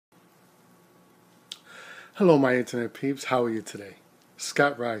Hello, my internet peeps. How are you today?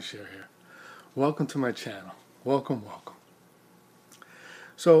 Scott Rideshare here. Welcome to my channel. Welcome, welcome.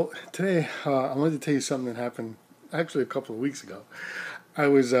 So today, I wanted to tell you something that happened actually a couple of weeks ago. I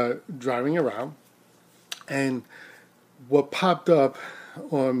was driving around, and what popped up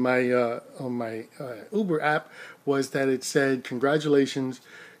on my Uber app was that it said, "Congratulations,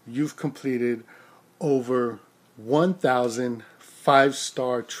 you've completed over 1,000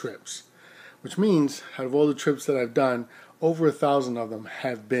 five-star trips." Which means, out of all the trips that I've done, over 1,000 of them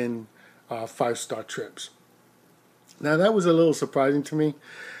have been five-star trips. Now that was a little surprising to me,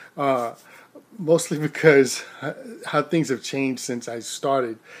 mostly because how things have changed since I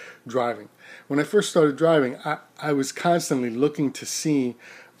started driving. When I first started driving, I was constantly looking to see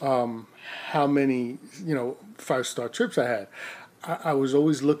how many five-star trips I had. I was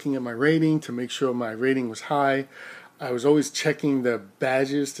always looking at my rating to make sure my rating was high. I was always checking the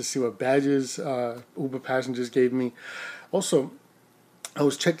badges to see what badges Uber passengers gave me. Also, I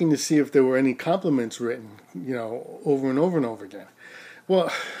was checking to see if there were any compliments written, over and over and over again.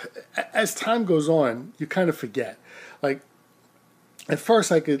 Well, as time goes on, you kind of forget. Like, at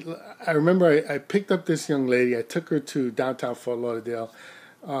first I remember I picked up this young lady. I took her to downtown Fort Lauderdale,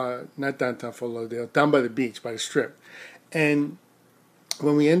 not downtown Fort Lauderdale, down by the beach, by the Strip. And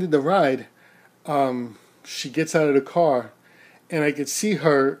when we ended the ride, she gets out of the car, and I could see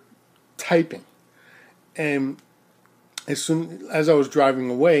her typing. And as soon as I was driving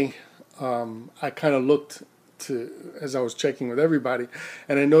away, I kind of looked as I was checking with everybody,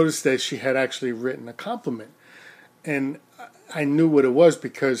 and I noticed that she had actually written a compliment. And I knew what it was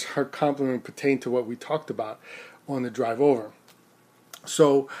because her compliment pertained to what we talked about on the drive over.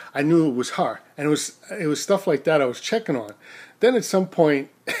 So I knew it was her, and it was stuff like that I was checking on. Then at some point,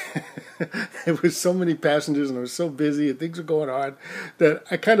 it was so many passengers and I was so busy and things were going on that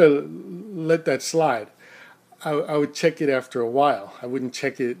I kind of let that slide. I would check it after a while. I wouldn't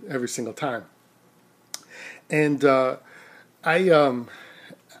check it every single time. And I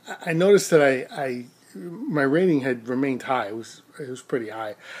noticed that my rating had remained high. It was pretty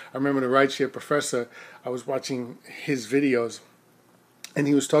high. I remember the Rideshare professor. I was watching his videos, and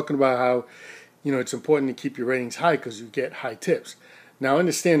he was talking about how it's important to keep your ratings high because you get high tips. Now,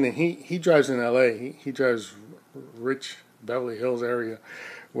 understand that he drives in L.A. He drives rich Beverly Hills area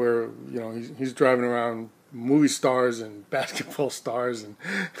where, he's driving around movie stars and basketball stars, and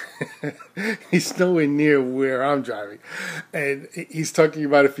he's nowhere near where I'm driving. And he's talking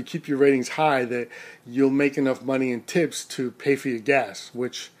about if you keep your ratings high that you'll make enough money in tips to pay for your gas,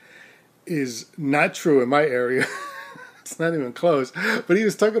 which is not true in my area. It's not even close. But he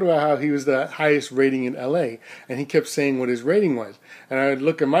was talking about how he was the highest rating in LA, and he kept saying what his rating was. And I would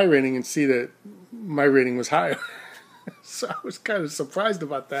look at my rating and see that my rating was higher. So I was kind of surprised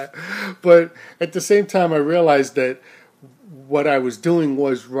about that. But at the same time, I realized that what I was doing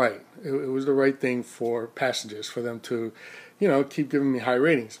was right. It was the right thing for passengers, for them to, keep giving me high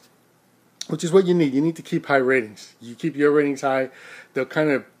ratings, which is what you need. You need to keep high ratings. You keep your ratings high, they'll kind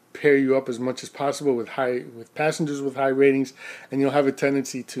of pair you up as much as possible with passengers with high ratings, and you'll have a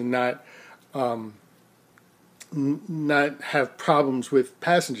tendency to not have problems with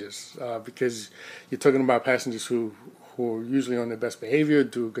passengers because you're talking about passengers who are usually on their best behavior,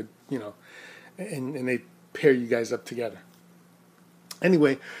 do a good, and they pair you guys up together.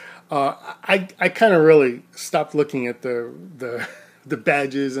 Anyway, I kind of really stopped looking at the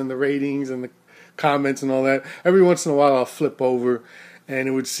badges and the ratings and the comments and all that. Every once in a while, I'll flip over, and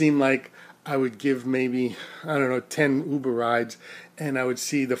it would seem like I would give maybe, 10 Uber rides, and I would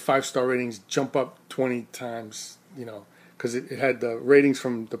see the five-star ratings jump up 20 times, because it had the ratings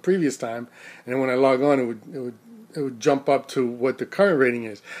from the previous time, and then when I log on, it would jump up to what the current rating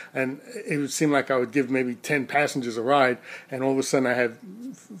is. And it would seem like I would give maybe 10 passengers a ride, and all of a sudden I have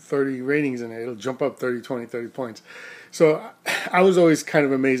 30 ratings in it. It'll jump up 30, 20, 30 points. So I was always kind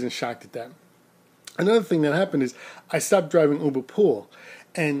of amazed and shocked at that. Another thing that happened is I stopped driving Uber Pool.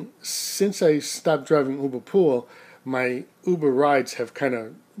 And since I stopped driving Uber Pool, my Uber rides have kind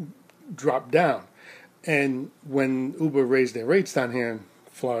of dropped down. And when Uber raised their rates down here in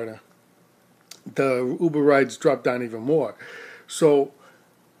Florida, the Uber rides dropped down even more. So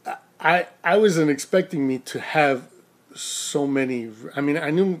I wasn't expecting me to have so many. I mean, I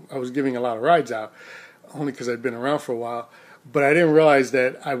knew I was giving a lot of rides out, only because I'd been around for a while. But I didn't realize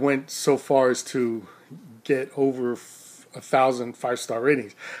that I went so far as to get over 1,000 five-star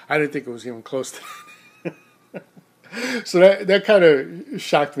ratings. I didn't think it was even close to that. So that kind of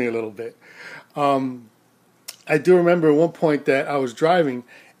shocked me a little bit. I do remember at one point that I was driving,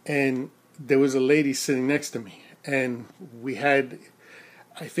 and there was a lady sitting next to me, and we had,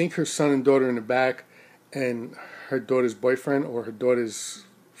 I think, her son and daughter in the back, and her daughter's boyfriend or her daughter's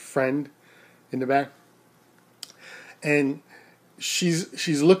friend in the back. And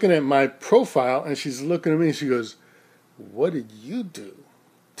she's looking at my profile, and she's looking at me, and she goes, "What did you do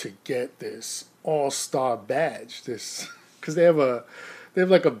to get this all-star badge?" This, because they have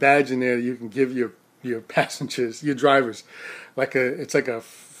like a badge in there that you can give your passengers, your drivers, it's like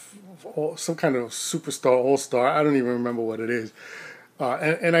some kind of superstar, all-star. I don't even remember what it is.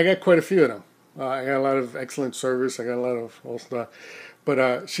 And I got quite a few of them. I got a lot of excellent service. I got a lot of all-star.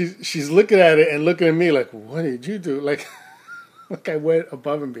 But she's looking at it and looking at me like, "What did you do?" Like I went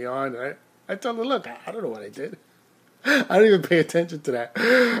above and beyond. I told her, "Look, I don't know what I did. I don't even pay attention to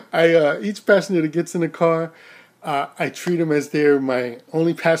that. Each passenger that gets in the car, I treat them as they're my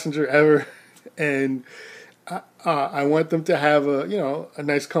only passenger ever, and I want them to have a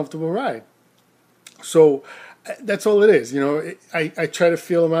nice, comfortable ride. So that's all it is. I try to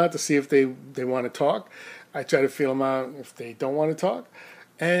feel them out to see if they want to talk. I try to feel them out if they don't want to talk.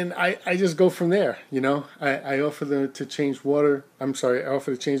 And I just go from there, I offer them to change water. I'm sorry, I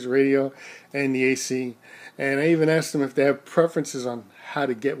offer to change the radio and the AC. And I even ask them if they have preferences on how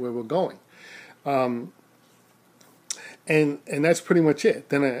to get where we're going. And that's pretty much it.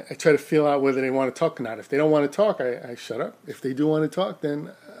 Then I try to feel out whether they want to talk or not. If they don't want to talk, I shut up. If they do want to talk,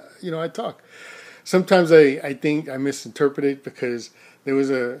 then, I talk. Sometimes I think I misinterpret it, because there was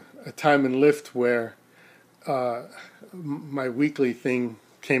a time in Lyft where my weekly thing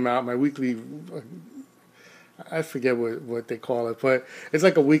came out. My weekly, I forget what they call it, but it's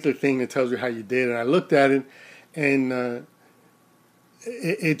like a weekly thing that tells you how you did. And I looked at it, and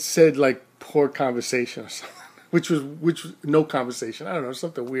it said like poor conversation or something, which was no conversation. I don't know,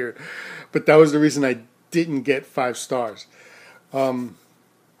 something weird. But that was the reason I didn't get 5 stars.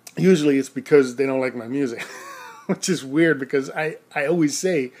 Usually it's because they don't like my music, which is weird, because I always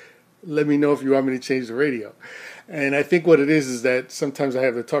say, "Let me know if you want me to change the radio." And I think what it is that sometimes I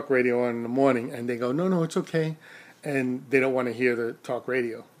have the talk radio on in the morning, and they go, "No, it's okay." And they don't want to hear the talk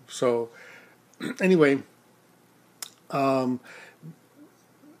radio. So anyway, the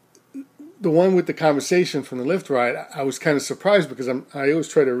one with the conversation from the Lyft ride, I was kind of surprised, because I always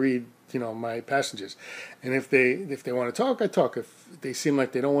try to read, my passengers. And if they want to talk, I talk. If they seem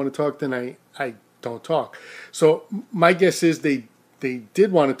like they don't want to talk, then I don't talk. So my guess is they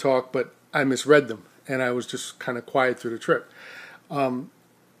did want to talk, but I misread them, and I was just kind of quiet through the trip.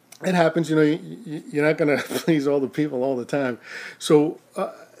 It happens, you're not going to please all the people all the time. So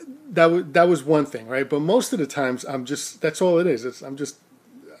that was one thing, right? But most of the times, that's all it is. I'm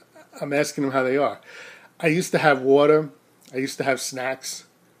asking them how they are. I used to have water. I used to have snacks.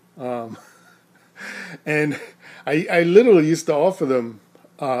 And I literally used to offer them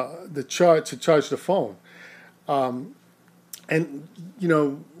to charge the phone. And,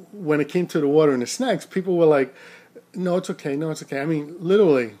 when it came to the water and the snacks, people were like, "No, it's okay. No, it's okay." I mean,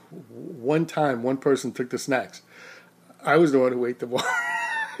 literally, one time, one person took the snacks. I was the one who ate the water.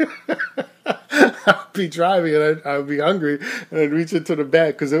 I'd be driving, and I'd be hungry, and I'd reach into the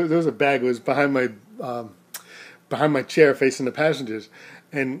bag, because there was a bag. It was behind my chair, facing the passengers,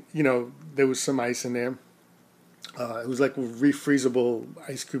 and there was some ice in there. It was like a refreezable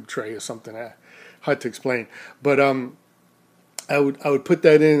ice cube tray or something. Hard to explain, but I would put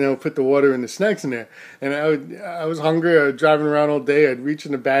that in, and I would put the water and the snacks in there. And I was hungry. I was driving around all day. I'd reach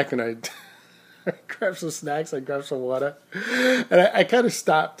in the back, and I'd grab some snacks. I'd grab some water, and I kind of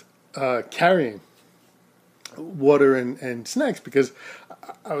stopped carrying water and snacks, because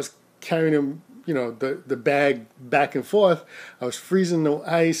I was carrying them, the bag back and forth. I was freezing the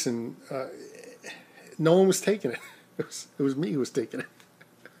ice, and no one was taking it. It was me who was taking it.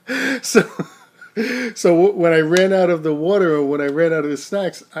 So when I ran out of the water, or when I ran out of the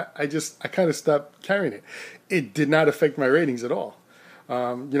snacks, I kind of stopped carrying it. It did not affect my ratings at all.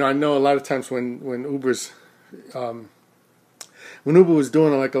 I know a lot of times when Uber was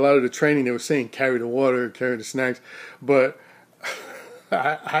doing like a lot of the training, they were saying carry the water, carry the snacks, but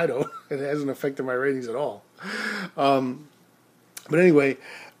I don't. It hasn't affected my ratings at all. But anyway,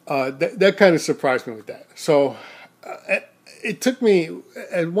 that kind of surprised me with that. So it took me,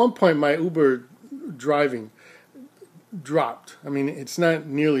 at one point, my Uber driving dropped. I mean, it's not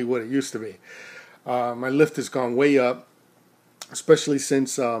nearly what it used to be. My Lyft has gone way up, especially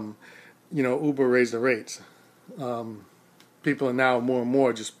since Uber raised the rates. People are now more and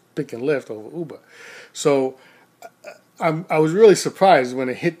more just picking Lyft over Uber. So I was really surprised when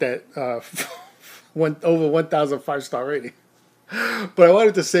it hit that over 1,000 5-star rating. But I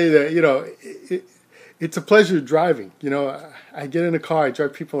wanted to say that it's a pleasure driving. I get in a car, I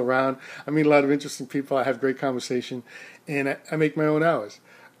drive people around, I meet a lot of interesting people, I have great conversation, and I make my own hours.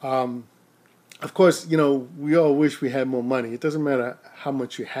 Of course, we all wish we had more money. It doesn't matter how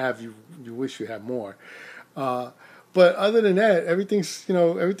much you have, you wish you had more. Uh, but other than that, everything's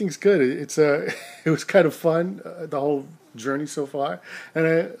good. It was kind of fun, the whole journey so far, and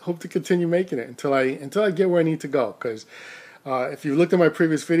I hope to continue making it until I get where I need to go. Because if you looked at my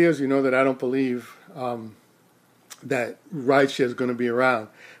previous videos, you know that I don't believe that rideshare is going to be around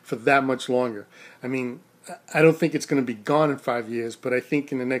for that much longer. I mean, I don't think it's going to be gone in 5 years, but I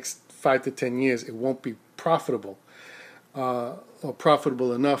think in the next 5 to 10 years, it won't be profitable or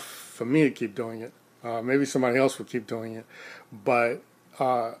profitable enough for me to keep doing it. Maybe somebody else will keep doing it, but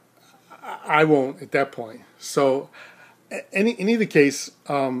I won't at that point. So, in either case,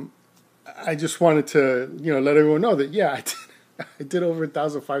 I just wanted to let everyone know that I did. I did over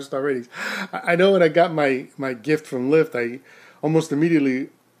 1,000 5-star ratings. I know when I got my gift from Lyft, I almost immediately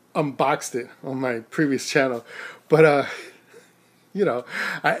unboxed it on my previous channel, but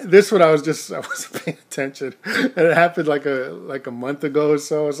this one I wasn't paying attention, and it happened like a month ago or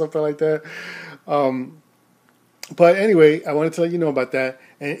so, or something like that. But anyway, I wanted to let you know about that.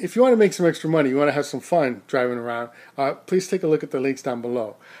 And if you want to make some extra money, you want to have some fun driving around, please take a look at the links down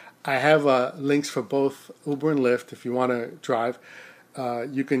below. I have links for both Uber and Lyft if you want to drive.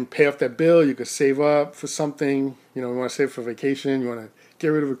 You can pay off that bill. You can save up for something. You want to save for vacation. You want to get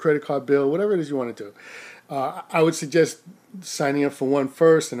rid of a credit card bill, whatever it is you want to do. I would suggest signing up for one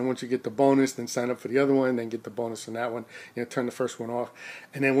first, and then once you get the bonus, then sign up for the other one, then get the bonus on that one. Turn the first one off,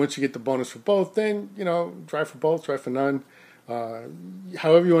 and then once you get the bonus for both, then drive for both, drive for none.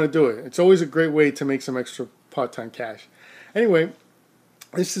 However you want to do it. It's always a great way to make some extra part-time cash. Anyway,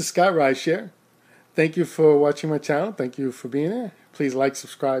 this is Scott Rideshare. Thank you for watching my channel. Thank you for being there. Please like,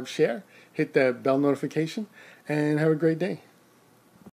 subscribe, share, hit that bell notification, and have a great day.